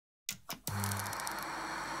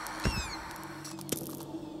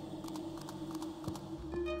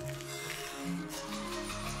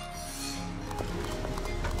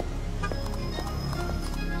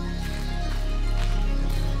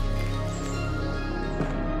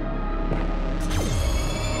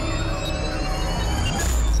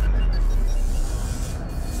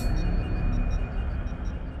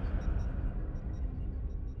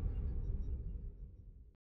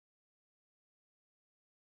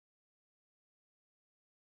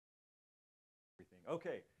happening.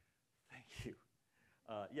 Okay, thank you.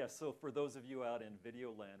 Yes, so for those of you out in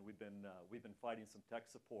video land, we've been fighting some tech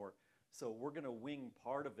support. So we're going to wing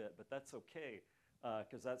part of it, but that's okay,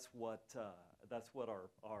 because that's what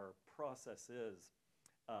our process is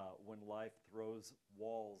when life throws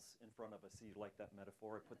walls in front of us. See, you like that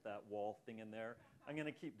metaphor? I put that wall thing in there. I'm going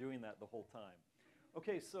to keep doing that the whole time.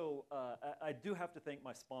 Okay, so I do have to thank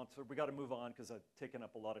my sponsor. We got to move on because I've taken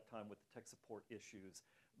up a lot of time with the tech support issues.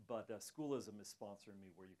 But Schoolism is sponsoring me,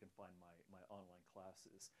 where you can find my online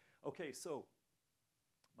classes. Okay, so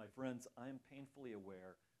my friends, I am painfully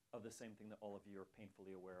aware of the same thing that all of you are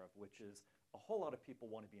painfully aware of, which is a whole lot of people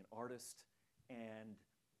want to be an artist, and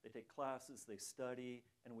they take classes, they study,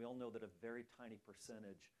 and we all know that a very tiny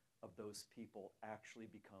percentage of those people actually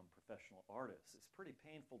become professional artists. It's pretty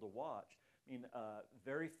painful to watch. I mean,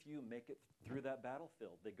 very few make it through that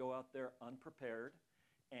battlefield. They go out there unprepared,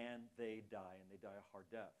 and they die a hard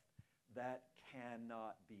death. That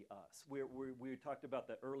cannot be us. We talked about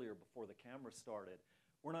that earlier before the camera started.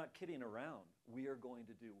 We're not kidding around. We are going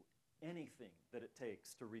to do anything that it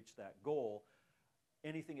takes to reach that goal,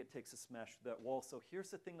 anything it takes to smash that wall. So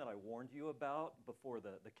here's the thing that I warned you about before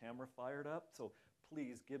the camera fired up. So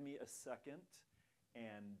please give me a second,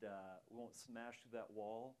 and we won't smash through that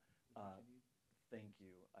wall. Thank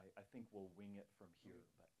you. I think we'll wing it from here,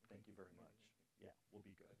 but thank you very much. Yeah, we'll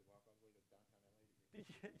be good. I had to walk all the way to downtown LA to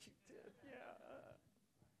get Yeah, you did. Yeah.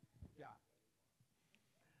 Yeah.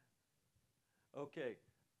 Okay,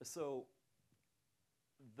 so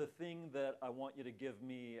the thing that I want you to give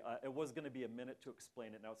me, it was going to be a minute to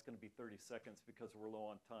explain it. Now it's going to be 30 seconds because we're low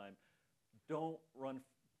on time. Don't run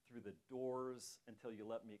through the doors until you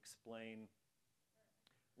let me explain.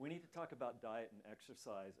 We need to talk about diet and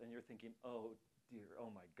exercise, and you're thinking, oh dear, oh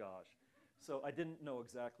my gosh. So I didn't know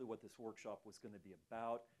exactly what this workshop was going to be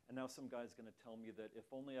about, and now some guy's going to tell me that if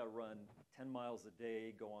only I run 10 miles a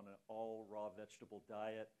day, go on an all raw vegetable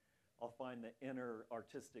diet, I'll find the inner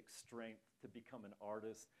artistic strength to become an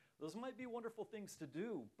artist. Those might be wonderful things to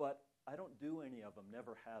do, but I don't do any of them,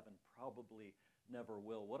 never have, and probably never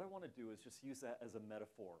will. What I want to do is just use that as a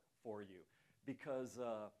metaphor for you, because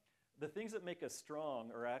the things that make us strong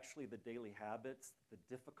are actually the daily habits, the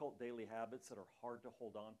difficult daily habits that are hard to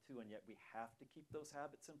hold on to, and yet we have to keep those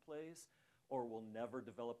habits in place, or we'll never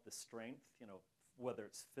develop the strength, you know, whether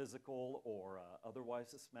it's physical or otherwise,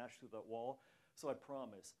 to smash through that wall. So I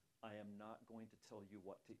promise, I am not going to tell you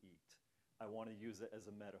what to eat. I want to use it as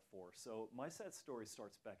a metaphor. So my sad story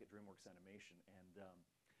starts back at DreamWorks Animation, and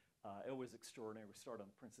it was extraordinary. We started on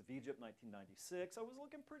The Prince of Egypt, 1996. I was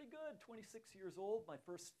looking pretty good, 26 years old, my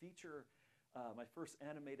first feature, my first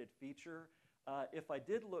animated feature. If I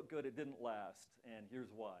did look good, it didn't last, and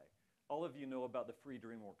here's why. All of you know about the free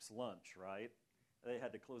DreamWorks lunch, right? They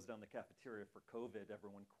had to close down the cafeteria for COVID.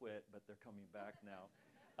 Everyone quit, but they're coming back now.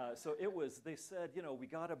 So it was, they said, you know, we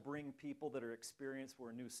got to bring people that are experienced. We're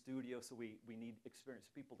a new studio, so we need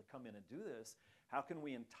experienced people to come in and do this. How can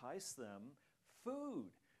we entice them?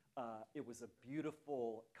 Food. It was a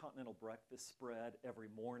beautiful continental breakfast spread every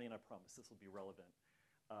morning. I promise this will be relevant.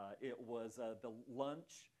 It was the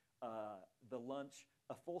lunch,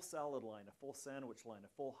 a full salad line, a full sandwich line, a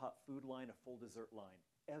full hot food line, a full dessert line,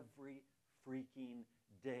 every freaking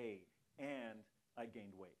day. And I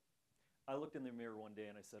gained weight. I looked in the mirror one day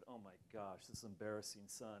and I said, oh my gosh, this is embarrassing,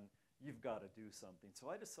 son. You've got to do something. So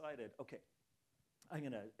I decided, okay, I'm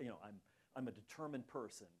gonna, you know, I'm a determined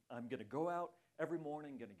person. I'm gonna go out every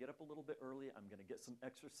morning, gonna get up a little bit early. I'm gonna get some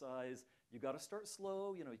exercise. You got to start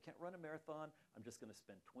slow. You know, you can't run a marathon. I'm just gonna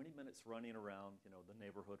spend 20 minutes running around, you know, the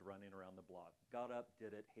neighborhood, running around the block. Got up,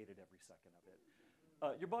 did it, hated every second of it.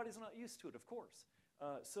 Your body's not used to it, of course.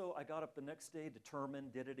 So I got up the next day,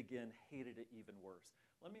 determined, did it again, hated it even worse.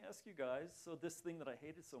 Let me ask you guys, so this thing that I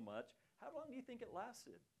hated so much, how long do you think it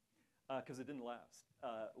lasted? Because it didn't last.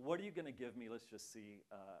 What are you going to give me? Let's just see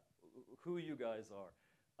who you guys are.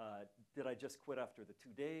 Did I just quit after the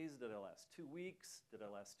 2 days? Did I last 2 weeks? Did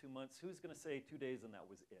I last 2 months? Who's going to say 2 days and that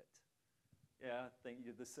was it? Yeah, thank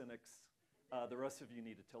you, the cynics. The rest of you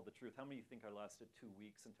need to tell the truth. How many of you think I lasted 2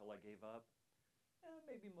 weeks until I gave up?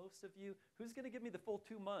 Maybe most of you. Who's going to give me the full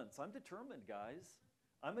 2 months? I'm determined, guys.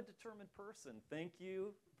 I'm a determined person. Thank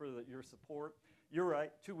you for your support. You're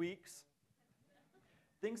right, 2 weeks.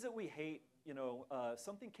 Things that we hate, you know,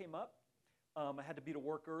 something came up. I had to be to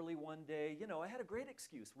work early one day. You know, I had a great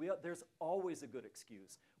excuse. There's always a good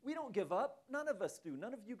excuse. We don't give up. None of us do.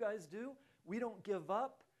 None of you guys do. We don't give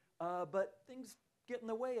up, but things get in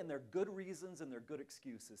the way, and they're good reasons and they're good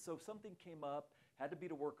excuses. So something came up, had to be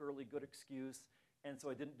to work early, good excuse, and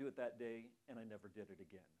so I didn't do it that day, and I never did it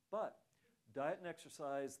again. But diet and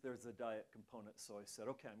exercise, there's a diet component. So I said,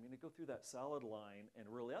 okay, I'm going to go through that salad line, and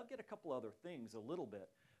really, I'll get a couple other things a little bit,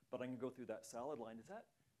 but I'm going to go through that salad line. Is that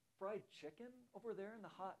fried chicken over there in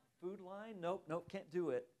the hot food line? Nope, nope, can't do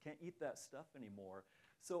it. Can't eat that stuff anymore.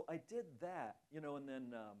 So I did that, you know, and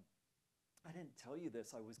then I didn't tell you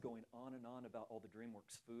this. I was going on and on about all the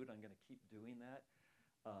DreamWorks food. I'm going to keep doing that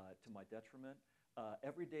to my detriment.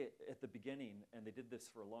 Every day at the beginning, and they did this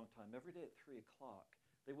for a long time, every day at 3 o'clock,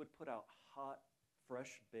 they would put out hot,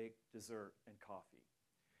 fresh baked dessert and coffee.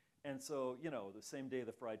 And so, you know, the same day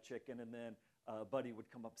the fried chicken, and then Buddy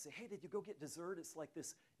would come up and say, hey, did you go get dessert? It's like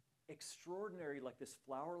this extraordinary, like this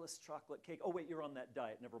flourless chocolate cake. Oh, wait, you're on that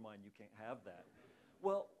diet. Never mind, you can't have that.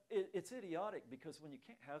 Well, it's idiotic because when you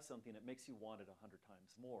can't have something, it makes you want it 100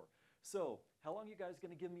 times more. So how long are you guys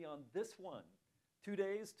going to give me on this one? 2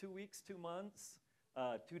 days, 2 weeks, 2 months?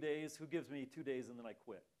 2 days. Who gives me 2 days and then I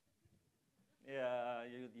quit? Yeah,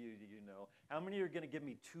 you know. How many are going to give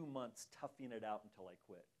me 2 months toughing it out until I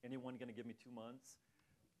quit? Anyone going to give me 2 months?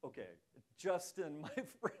 Okay. Justin, my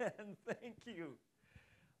friend, thank you.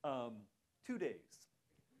 2 days.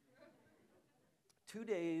 2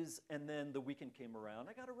 days, and then the weekend came around.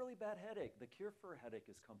 I got a really bad headache. The cure for a headache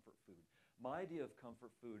is comfort food. My idea of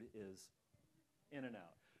comfort food is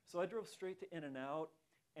In-N-Out. So I drove straight to In-N-Out,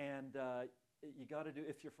 and you got to do,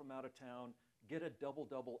 if you're from out of town, get a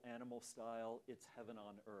double-double animal style. It's heaven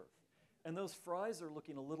on earth. And those fries are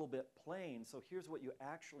looking a little bit plain, so here's what you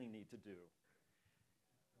actually need to do.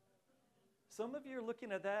 Some of you are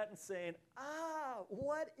looking at that and saying,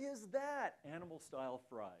 what is that? Animal style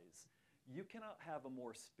fries. You cannot have a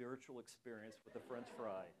more spiritual experience with a French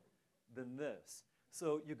fry than this.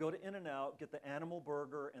 So you go to In-N-Out, get the animal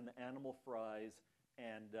burger and the animal fries,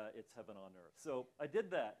 and it's heaven on earth. So I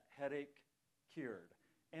did that, headache cured.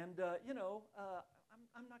 And you know,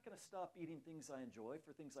 I'm not going to stop eating things I enjoy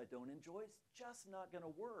for things I don't enjoy. It's just not going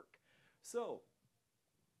to work. So,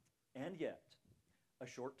 and yet, a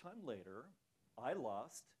short time later, I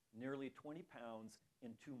lost nearly 20 pounds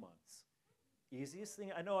in 2 months. Easiest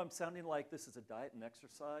thing, I know I'm sounding like this is a diet and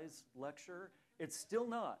exercise lecture. It's still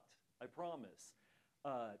not, I promise.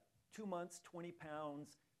 2 months, 20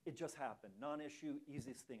 pounds, it just happened. Non-issue,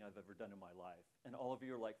 easiest thing I've ever done in my life. And all of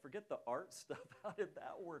you are like, forget the art stuff, how did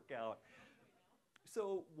that work out?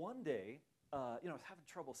 So one day, you know, I was having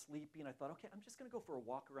trouble sleeping. I thought, okay, I'm just gonna go for a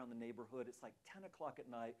walk around the neighborhood. It's like 10 o'clock at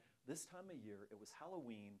night. This time of year, it was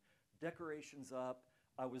Halloween, decorations up.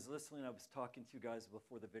 I was listening, I was talking to you guys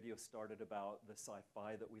before the video started about the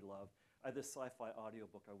sci-fi that we love. I had this sci-fi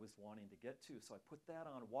audiobook I was wanting to get to, so I put that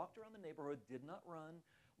on, walked around the neighborhood, did not run,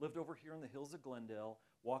 lived over here in the hills of Glendale,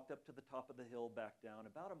 walked up to the top of the hill, back down,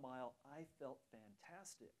 about a mile. I felt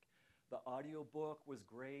fantastic. The audiobook was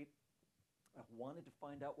great. I wanted to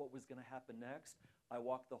find out what was going to happen next. I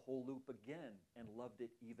walked the whole loop again and loved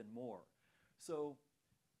it even more. So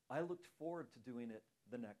I looked forward to doing it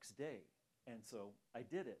the next day. And so I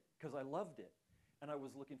did it because I loved it. And I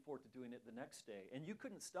was looking forward to doing it the next day. And you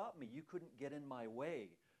couldn't stop me. You couldn't get in my way.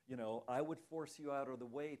 You know, I would force you out of the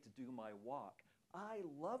way to do my walk. I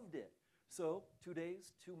loved it. So 2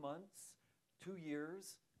 days, 2 months, 2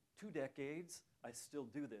 years, 2 decades, I still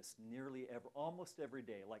do this nearly almost every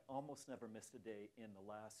day, like almost never missed a day in the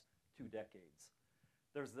last 2 decades.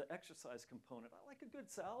 There's the exercise component. I like a good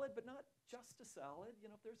salad, but not just a salad. You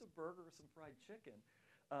know, if there's a burger or some fried chicken.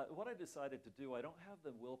 What I decided to do, I don't have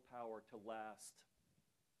the willpower to last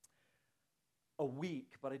a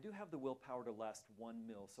week, but I do have the willpower to last 1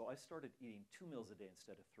 meal. So I started eating 2 meals a day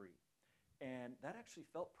instead of 3. And that actually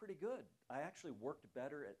felt pretty good. I actually worked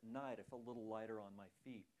better at night. I felt a little lighter on my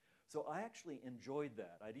feet. So I actually enjoyed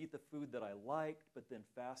that. I'd eat the food that I liked, but then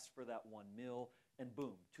fast for that 1 meal, and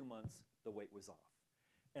boom, 2 months, the weight was off.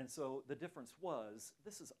 And so the difference was,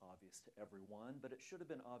 this is obvious to everyone, but it should have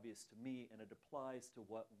been obvious to me, and it applies to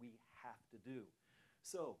what we have to do.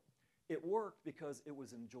 So it worked because it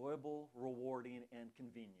was enjoyable, rewarding, and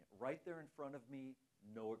convenient. Right there in front of me,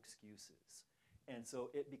 no excuses. And so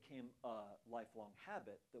it became a lifelong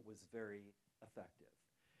habit that was very effective.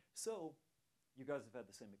 So you guys have had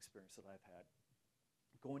the same experience that I've had.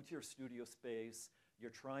 Go into your studio space, you're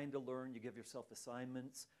trying to learn, you give yourself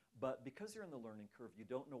assignments, but because you're in the learning curve, you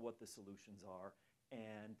don't know what the solutions are,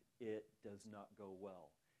 and it does not go well.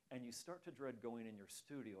 And you start to dread going in your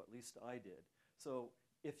studio, at least I did. So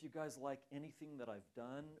if you guys like anything that I've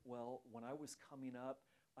done, well, when I was coming up,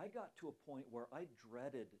 I got to a point where I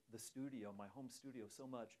dreaded the studio, my home studio, so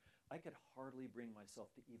much, I could hardly bring myself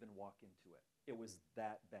to even walk into it. It was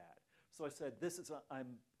that bad. So I said,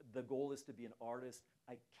 the goal is to be an artist.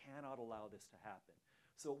 I cannot allow this to happen.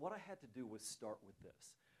 So what I had to do was start with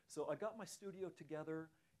this. So I got my studio together,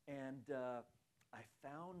 And I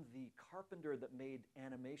found the carpenter that made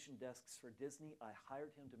animation desks for Disney. I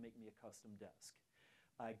hired him to make me a custom desk.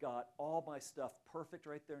 I got all my stuff perfect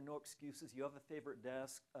right there, no excuses. You have a favorite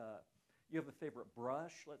desk, you have a favorite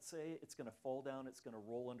brush, let's say. It's going to fall down, it's going to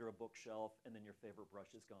roll under a bookshelf, and then your favorite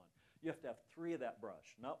brush is gone. You have to have 3 of that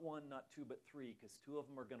brush, not 1, not 2, but 3, because 2 of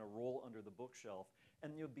them are going to roll under the bookshelf,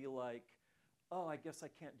 and you'll be like, oh, I guess I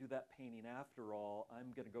can't do that painting after all.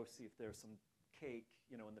 I'm going to go see if there's some cake,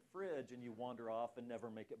 in the fridge, and you wander off and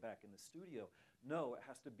never make it back in the studio. No, it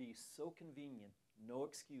has to be so convenient, no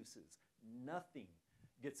excuses, nothing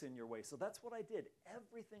gets in your way. So that's what I did.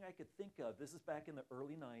 Everything I could think of. This is back in the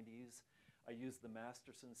early 90s. I used the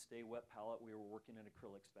Masterson Stay Wet palette. We were working in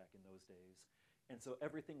acrylics back in those days. And so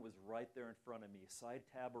everything was right there in front of me. Side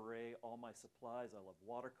tab array, all my supplies. I love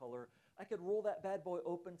watercolor. I could roll that bad boy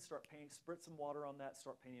open, start painting, spritz some water on that,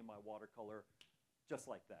 start painting my watercolor just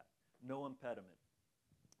like that. No impediment.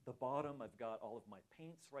 The bottom, I've got all of my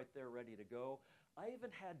paints right there ready to go. I even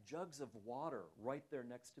had jugs of water right there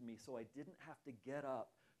next to me, so I didn't have to get up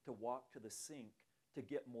to walk to the sink to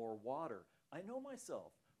get more water. I know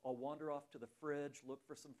myself. I'll wander off to the fridge, look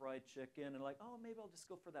for some fried chicken, and oh, maybe I'll just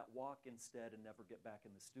go for that walk instead and never get back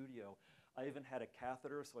in the studio. I even had a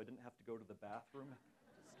catheter, so I didn't have to go to the bathroom.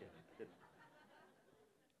 Just kidding.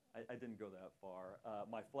 I didn't go that far.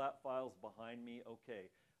 My flat file's behind me. Okay.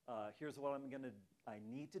 Here's what I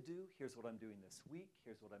need to do. Here's what I'm doing this week.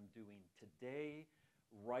 Here's what I'm doing today.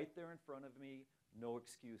 Right there in front of me, no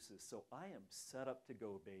excuses. So I am set up to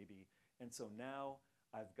go, baby. And so now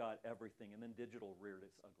I've got everything. And then digital reared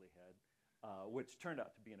its ugly head, which turned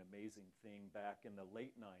out to be an amazing thing back in the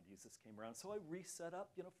late 90s. This came around. So I reset up,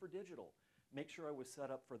 for digital. Make sure I was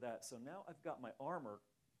set up for that. So now I've got my armor,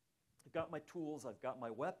 I've got my tools, I've got my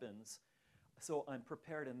weapons. So I'm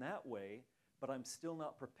prepared in that way. But I'm still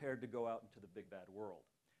not prepared to go out into the big bad world.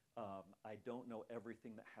 I don't know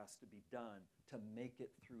everything that has to be done to make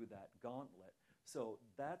it through that gauntlet. So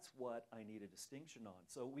that's what I need a distinction on.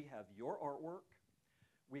 So we have your artwork,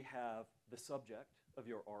 we have the subject of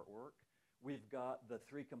your artwork, we've got the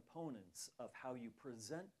 3 components of how you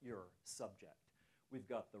present your subject. We've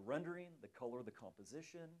got the rendering, the color, the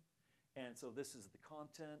composition, and so this is the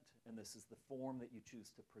content, and this is the form that you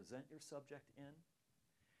choose to present your subject in.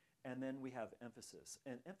 And then we have emphasis.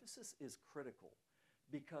 And emphasis is critical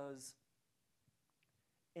because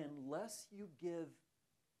unless you give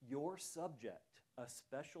your subject a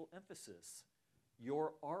special emphasis,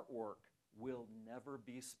 your artwork will never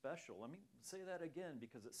be special. Let me say that again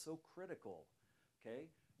because it's so critical, okay?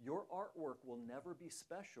 Your artwork will never be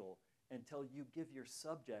special until you give your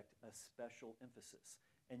subject a special emphasis.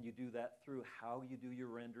 And you do that through how you do your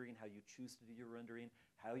rendering, how you choose to do your rendering,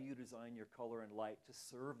 how you design your color and light to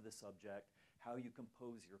serve the subject, how you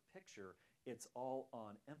compose your picture. It's all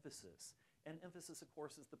on emphasis. And emphasis, of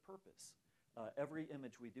course, is the purpose. Every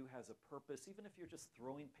image we do has a purpose, even if you're just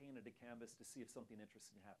throwing paint at a canvas to see if something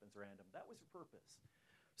interesting happens random. That was your purpose.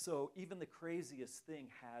 So even the craziest thing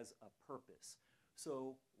has a purpose.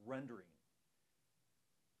 So rendering.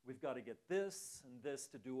 We've got to get this and this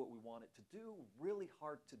to do what we want it to do. Really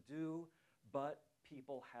hard to do, but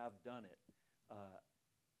people have done it.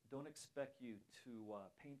 Don't expect you to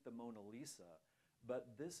paint the Mona Lisa, but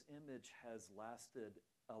this image has lasted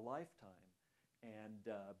a lifetime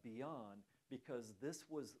and beyond because this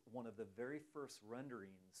was one of the very first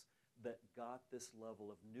renderings that got this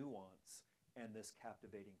level of nuance and this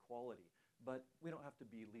captivating quality. But we don't have to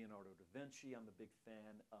be Leonardo da Vinci. I'm a big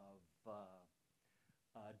fan of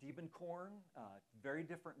Diebenkorn, very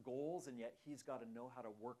different goals, and yet he's got to know how to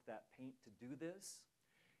work that paint to do this.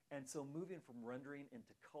 And so moving from rendering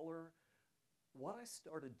into color, what I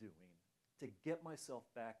started doing to get myself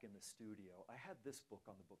back in the studio, I had this book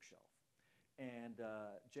on the bookshelf. And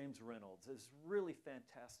James Reynolds is really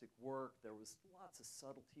fantastic work. There was lots of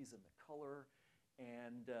subtleties in the color,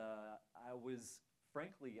 and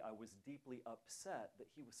frankly, I was deeply upset that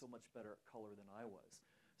he was so much better at color than I was.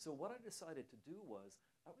 So what I decided to do was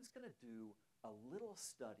I was going to do a little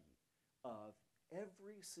study of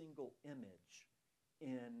every single image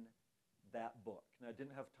in that book. Now, I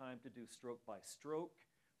didn't have time to do stroke by stroke,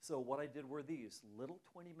 so what I did were these little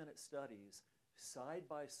 20-minute studies,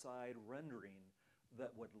 side-by-side rendering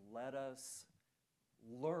that would let us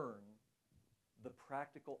learn the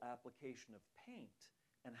practical application of paint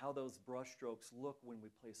and how those brush strokes look when we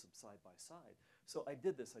place them side by side. So I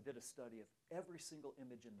did this. I did a study of every single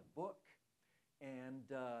image in the book, and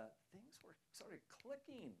things were sort of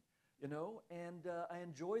clicking, and I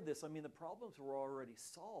enjoyed this. I mean, the problems were already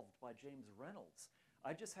solved by James Reynolds.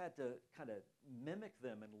 I just had to kind of mimic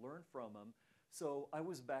them and learn from them. So I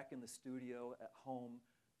was back in the studio at home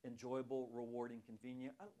enjoyable, rewarding,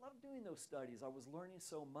 convenient. I love doing those studies. I was learning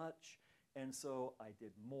so much, and so I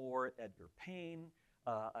did more Edgar Payne.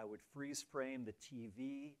 I would freeze frame the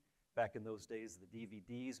TV. Back in those days, the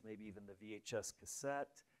DVDs, maybe even the VHS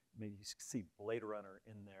cassette. Maybe you see Blade Runner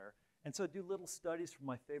in there. And so I'd do little studies from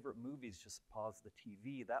my favorite movies, just pause the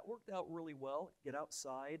TV. That worked out really well. Get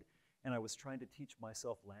outside, and I was trying to teach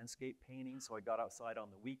myself landscape painting, so I got outside on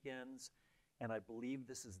the weekends. And I believe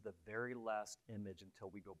this is the very last image until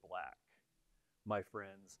we go black, my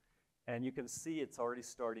friends. And you can see it's already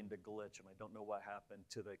starting to glitch, and I don't know what happened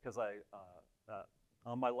to the, because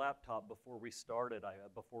on my laptop before we started,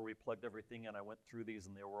 before we plugged everything in, I went through these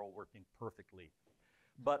and they were all working perfectly.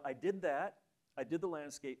 But I did that. I did the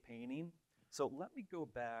landscape painting. So let me go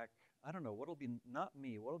back. I don't know, what'll be, not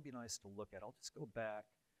me, what'll be nice to look at? I'll just go back.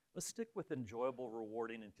 Let's stick with enjoyable,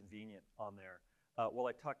 rewarding, and convenient on there while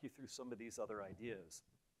I talk you through some of these other ideas.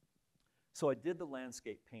 So I did the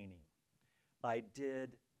landscape painting. I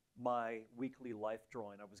did my weekly life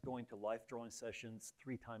drawing. I was going to life drawing sessions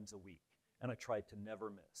 3 times a week. And I tried to never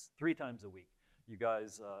miss, 3 times a week. You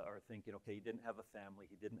guys are thinking, okay, he didn't have a family,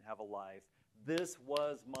 he didn't have a life. This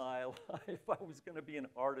was my life. I was gonna be an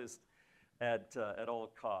artist at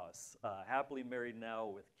all costs. Happily married now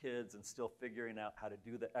with kids and still figuring out how to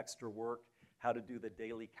do the extra work, how to do the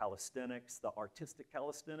daily calisthenics, the artistic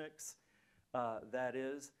calisthenics, that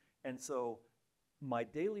is. And so my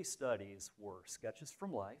daily studies were sketches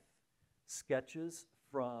from life, sketches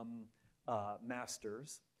from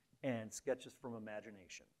masters, and sketches from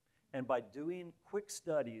imagination. And by doing quick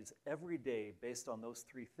studies every day based on those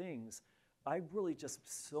 3 things, I really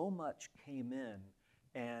just so much came in,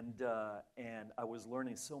 and I was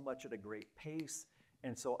learning so much at a great pace,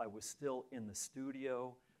 and so I was still in the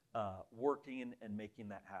studio working and making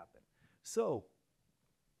that happen. So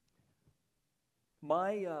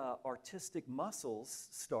my artistic muscles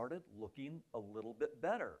started looking a little bit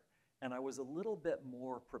better, and I was a little bit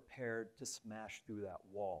more prepared to smash through that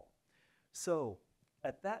wall. So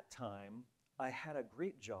at that time, I had a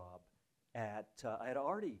great job at, I'd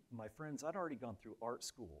already gone through art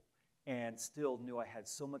school and still knew I had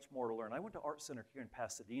so much more to learn. I went to Art Center here in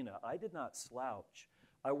Pasadena. I did not slouch.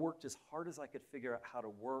 I worked as hard as I could figure out how to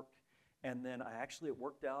work, and then it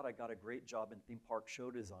worked out. I got a great job in theme park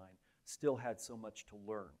show design, still had so much to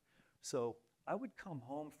learn. So I would come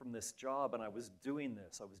home from this job, and I was doing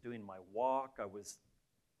this. I was doing my walk. I was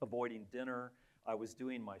avoiding dinner. I was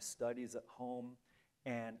doing my studies at home,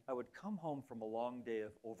 and I would come home from a long day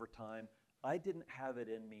of overtime. I didn't have it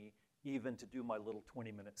in me even to do my little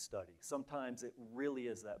 20-minute study. Sometimes it really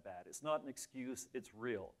is that bad. It's not an excuse, it's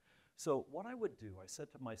real. So what I would do, I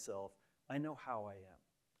said to myself, I know how I am.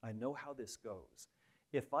 I know how this goes.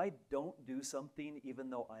 If I don't do something, even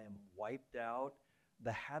though I am wiped out,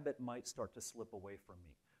 the habit might start to slip away from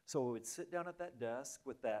me. So I would sit down at that desk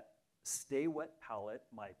with that Stay Wet palette,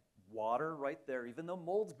 my water right there, even though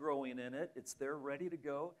mold's growing in it, it's there ready to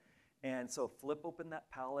go. And so flip open that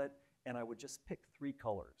palette, and I would just pick 3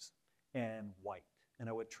 colors and white. And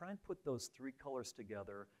I would try and put those 3 colors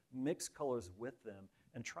together, mix colors with them,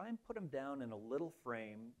 and try and put them down in a little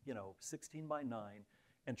frame, 16 by 9,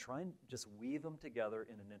 and try and just weave them together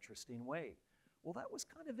in an interesting way. Well, that was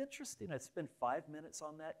kind of interesting. I'd spend 5 minutes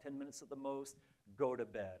on that, 10 minutes at the most, go to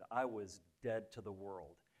bed. I was dead to the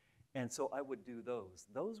world. And so I would do those.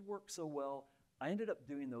 Those worked so well, I ended up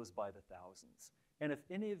doing those by the thousands. And if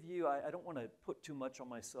any of you, I don't want to put too much on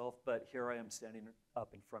myself, but here I am standing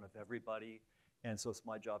up in front of everybody, and so it's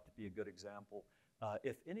my job to be a good example.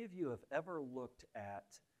 If any of you have ever looked at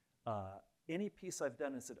any piece I've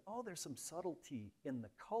done and said, oh, there's some subtlety in the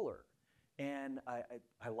color, and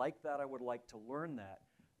I like that, I would like to learn that,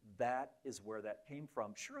 that is where that came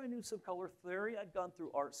from. Sure, I knew some color theory. I'd gone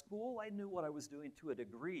through art school. I knew what I was doing to a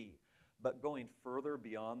degree. But going further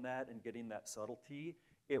beyond that and getting that subtlety,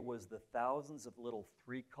 it was the thousands of little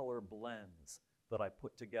 3-color blends that I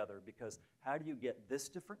put together, because how do you get this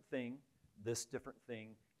different thing,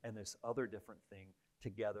 and this other different thing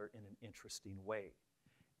together in an interesting way?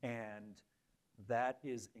 And that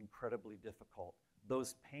is incredibly difficult.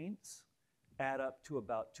 Those paints add up to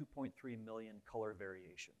about 2.3 million color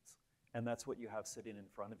variations. And that's what you have sitting in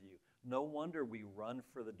front of you. No wonder we run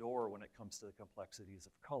for the door when it comes to the complexities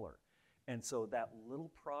of color. And so that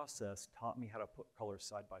little process taught me how to put colors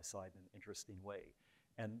side by side in an interesting way.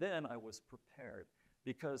 And then I was prepared,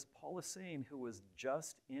 because Paul Hussein, who was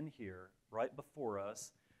just in here right before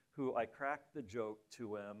us, who I cracked the joke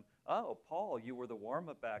to him, oh, Paul, you were the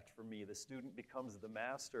warm-up act for me. The student becomes the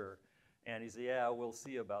master. And he said, yeah, we'll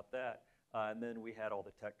see about that. And then we had all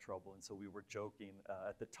the tech trouble, and so we were joking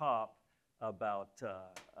at the top about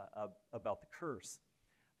the curse.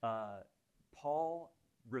 Paul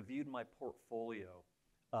reviewed my portfolio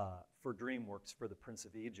for DreamWorks for The Prince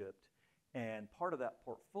of Egypt. And part of that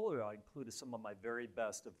portfolio, I included some of my very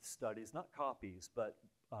best of the studies, not copies, but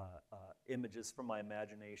images from my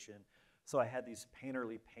imagination. So I had these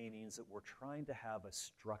painterly paintings that were trying to have a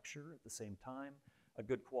structure at the same time, a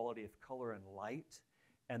good quality of color and light.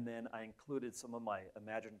 And then I included some of my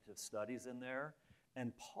imaginative studies in there.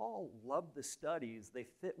 And Paul loved the studies. They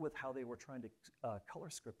fit with how they were trying to color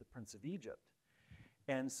script The Prince of Egypt.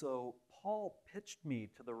 And so Paul pitched me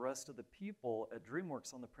to the rest of the people at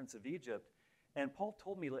DreamWorks on The Prince of Egypt. And Paul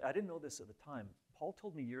told me, I didn't know this at the time, Paul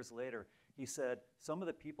told me years later, he said, some of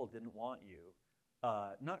the people didn't want you,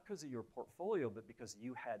 not because of your portfolio, but because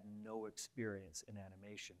you had no experience in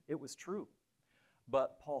animation. It was true.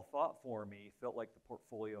 But Paul thought for me, felt like the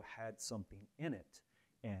portfolio had something in it.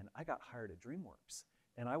 And I got hired at DreamWorks.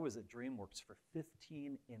 And I was at DreamWorks for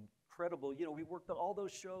 15 incredible, we worked on all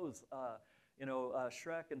those shows,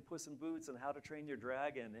 Shrek and Puss in Boots and How to Train Your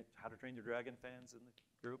Dragon. How to Train Your Dragon fans in the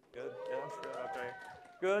group? Good? Yeah, sure, okay.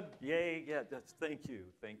 Good? Yay, yeah, thank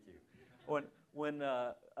you. When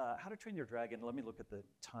How to Train Your Dragon, let me look at the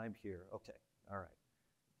time here. Okay, all right.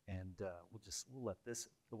 And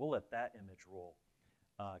we'll let that image roll.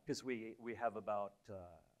 Because we have about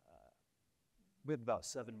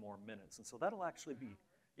 7 more minutes. And so that'll actually be,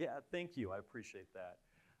 yeah, thank you, I appreciate that.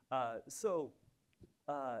 So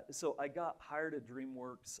I got hired at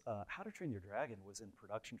DreamWorks. How to Train Your Dragon was in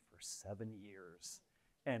production for 7 years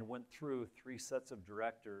and went through 3 sets of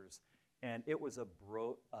directors. And it was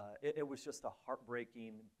it was just a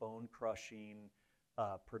heartbreaking, bone-crushing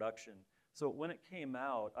production. So when it came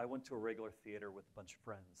out, I went to a regular theater with a bunch of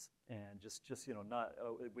friends, and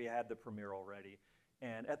we had the premiere already.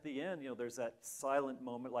 And at the end, there's that silent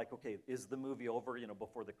moment, like, okay, is the movie over?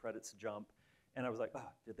 Before the credits jump. And I was like,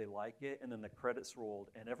 did they like it? And then the credits rolled,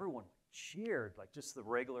 and everyone cheered, like just the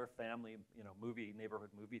regular family, neighborhood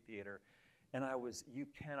movie theater. And you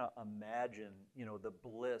cannot imagine, the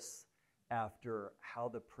bliss after how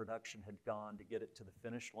the production had gone to get it to the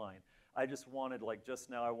finish line. I just wanted, just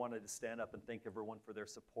now, I wanted to stand up and thank everyone for their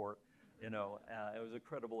support. It was an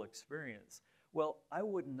incredible experience. Well, I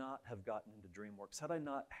would not have gotten into DreamWorks had I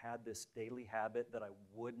not had this daily habit that I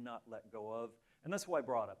would not let go of. And that's why I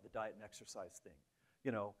brought up the diet and exercise thing.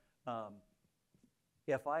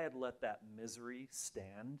 If I had let that misery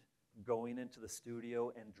stand, going into the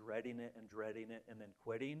studio and dreading it and then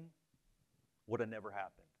quitting, would have never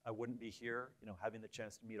happened. I wouldn't be here, having the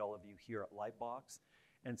chance to meet all of you here at LightBox.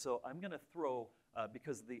 And so I'm going to throw,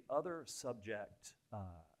 because the other subject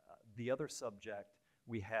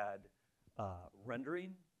we had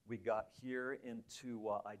rendering, we got here into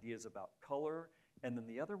ideas about color, and then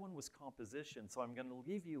the other one was composition. So I'm going to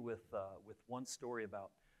leave you with one story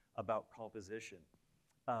about composition.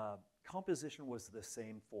 Composition was the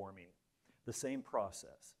same for me, the same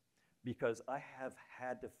process, because I have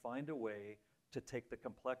had to find a way to take the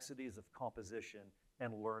complexities of composition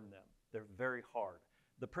and learn them. They're very hard.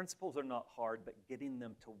 The principles are not hard, but getting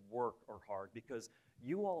them to work are hard, because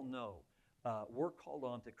you all know we're called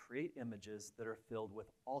on to create images that are filled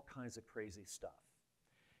with all kinds of crazy stuff.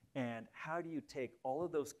 And how do you take all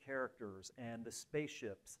of those characters and the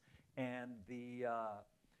spaceships and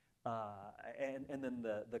and then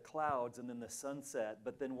the clouds and then the sunset,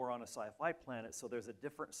 but then we're on a sci-fi planet, so there's a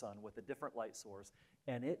different sun with a different light source,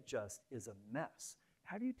 and it just is a mess.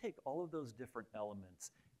 How do you take all of those different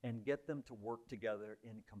elements and get them to work together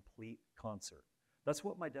in complete concert? That's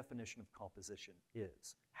what my definition of composition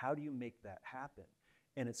is. How do you make that happen?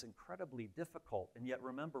 And it's incredibly difficult, and yet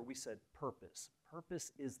remember, we said purpose.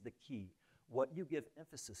 Purpose is the key, what you give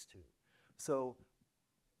emphasis to. So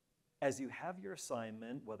as you have your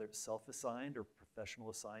assignment, whether it's self-assigned or professional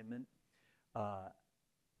assignment,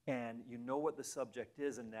 and you know what the subject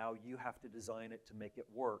is, and now you have to design it to make it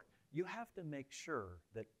work, you have to make sure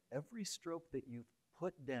that every stroke that you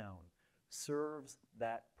put down serves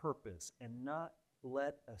that purpose and not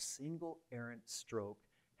let a single errant stroke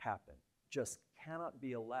happen. Just cannot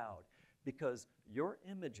be allowed, because your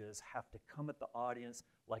images have to come at the audience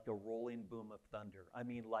like a rolling boom of thunder. I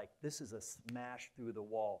mean, like this is a smash through the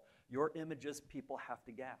wall. Your images, people have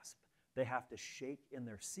to gasp. They have to shake in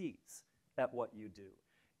their seats at what you do.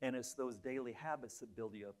 And it's those daily habits that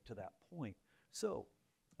build you up to that point. So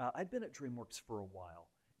I'd been at DreamWorks for a while,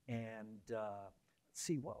 and let's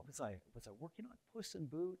see, what was I working on? Puss in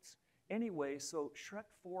Boots? Anyway, so Shrek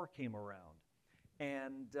 4 came around,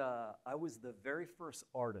 and I was the very first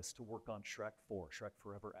artist to work on Shrek 4, Shrek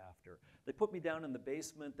Forever After. They put me down in the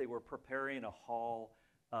basement. They were preparing a hall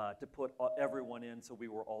to put everyone in, so we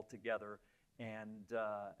were all together. And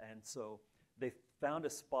so they found a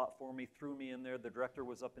spot for me, threw me in there. The director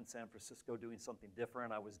was up in San Francisco doing something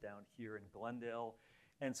different. I was down here in Glendale.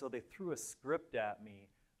 And so they threw a script at me,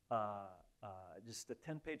 just a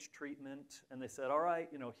 10-page treatment, and they said, all right,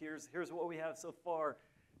 here's what we have so far.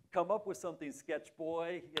 Come up with something, sketch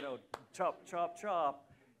boy, chop, chop, chop.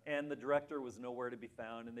 And the director was nowhere to be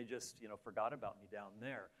found, and they just, forgot about me down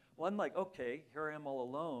there. Well, I'm like, okay, here I am all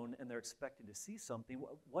alone, and they're expecting to see something.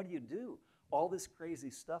 What do you do? All this crazy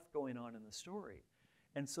stuff going on in the story.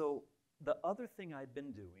 And so the other thing I'd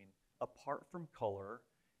been doing, apart from color,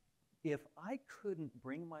 if I couldn't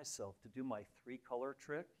bring myself to do my 3-color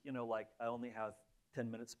trick, like I only have 10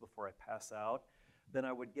 minutes before I pass out, then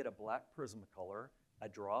I would get a black Prismacolor,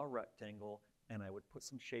 I'd draw a rectangle, and I would put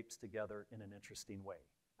some shapes together in an interesting way.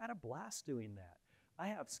 I had a blast doing that.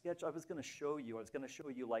 I was going to show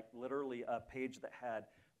you like literally a page that had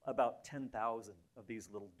about 10,000 of these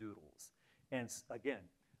little doodles. And again,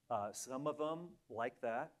 some of them like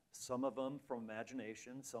that, some of them from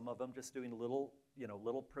imagination, some of them just doing little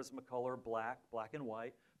Prismacolor, black and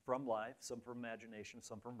white from life, some from imagination,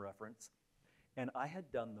 some from reference. And I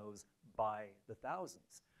had done those by the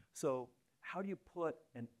thousands. So how do you put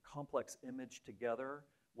a complex image together?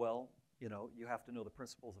 Well, you have to know the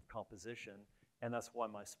principles of composition, and that's why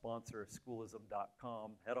my sponsor,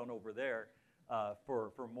 schoolism.com, head on over there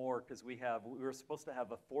for more, because we were supposed to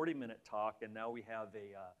have a 40-minute talk, and now we have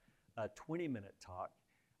a 20-minute talk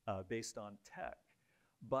based on tech.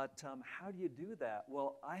 But how do you do that?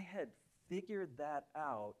 Well, I had figured that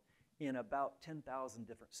out in about 10,000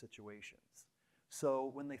 different situations.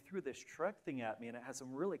 So when they threw this Shrek thing at me, and it has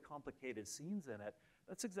some really complicated scenes in it,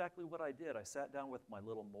 that's exactly what I did. I sat down with my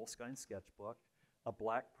little Moleskine sketchbook, a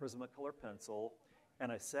black Prismacolor pencil,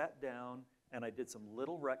 and I sat down and I did some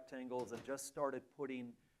little rectangles and just started putting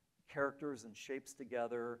characters and shapes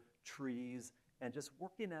together, trees, and just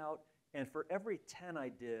working out. And for every 10 I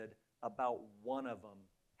did, about one of them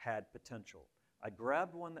had potential. I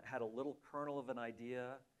grabbed one that had a little kernel of an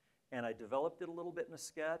idea, and I developed it a little bit in a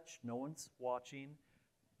sketch. No one's watching.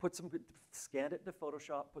 Scanned it into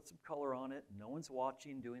Photoshop, put some color on it. No one's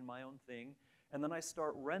watching, doing my own thing. And then I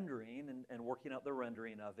start rendering and working out the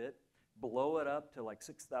rendering of it, blow it up to like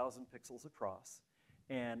 6,000 pixels across,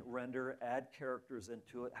 and render, add characters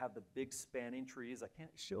into it, have the big spanning trees. I can't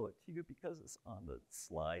show it to you because it's on the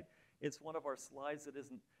slide. It's one of our slides that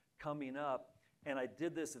isn't coming up. And I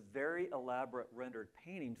did this very elaborate rendered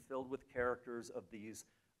painting filled with characters of these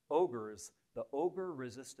ogres, the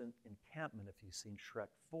ogre-resistant encampment, if you've seen Shrek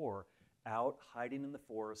 4, out hiding in the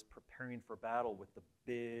forest, preparing for battle with the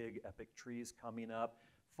big epic trees coming up.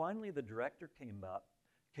 Finally, the director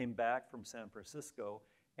came back from San Francisco,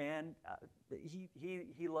 and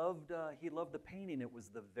he loved the painting. It was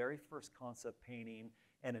the very first concept painting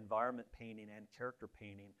and environment painting and character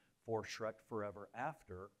painting for Shrek Forever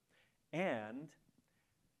After, and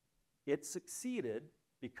it succeeded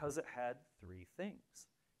because it had 3 things.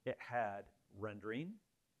 It had rendering,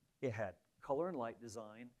 it had color and light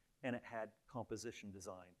design, and it had composition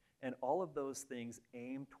design. And all of those things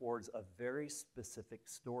aim towards a very specific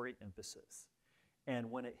story emphasis.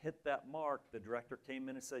 And when it hit that mark, the director came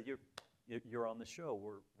in and said, you're on the show,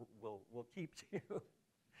 we'll keep you.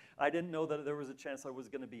 I didn't know that there was a chance I was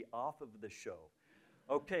going to be off of the show.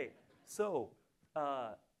 Okay, so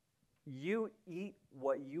you eat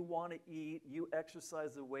what you want to eat, you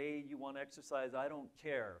exercise the way you want to exercise, I don't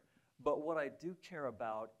care. But what I do care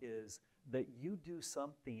about is that you do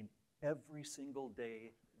something every single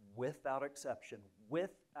day without exception,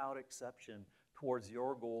 towards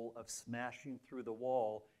your goal of smashing through the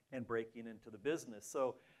wall and breaking into the business.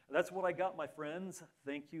 So that's what I got, my friends.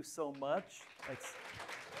 Thank you so much.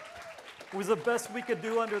 It was the best we could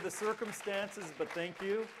do under the circumstances, but thank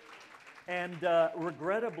you. And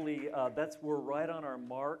regrettably, we're right on our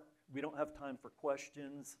mark. We don't have time for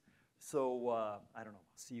questions. So I don't know,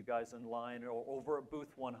 see you guys in line or over at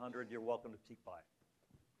booth 100. You're welcome to keep by.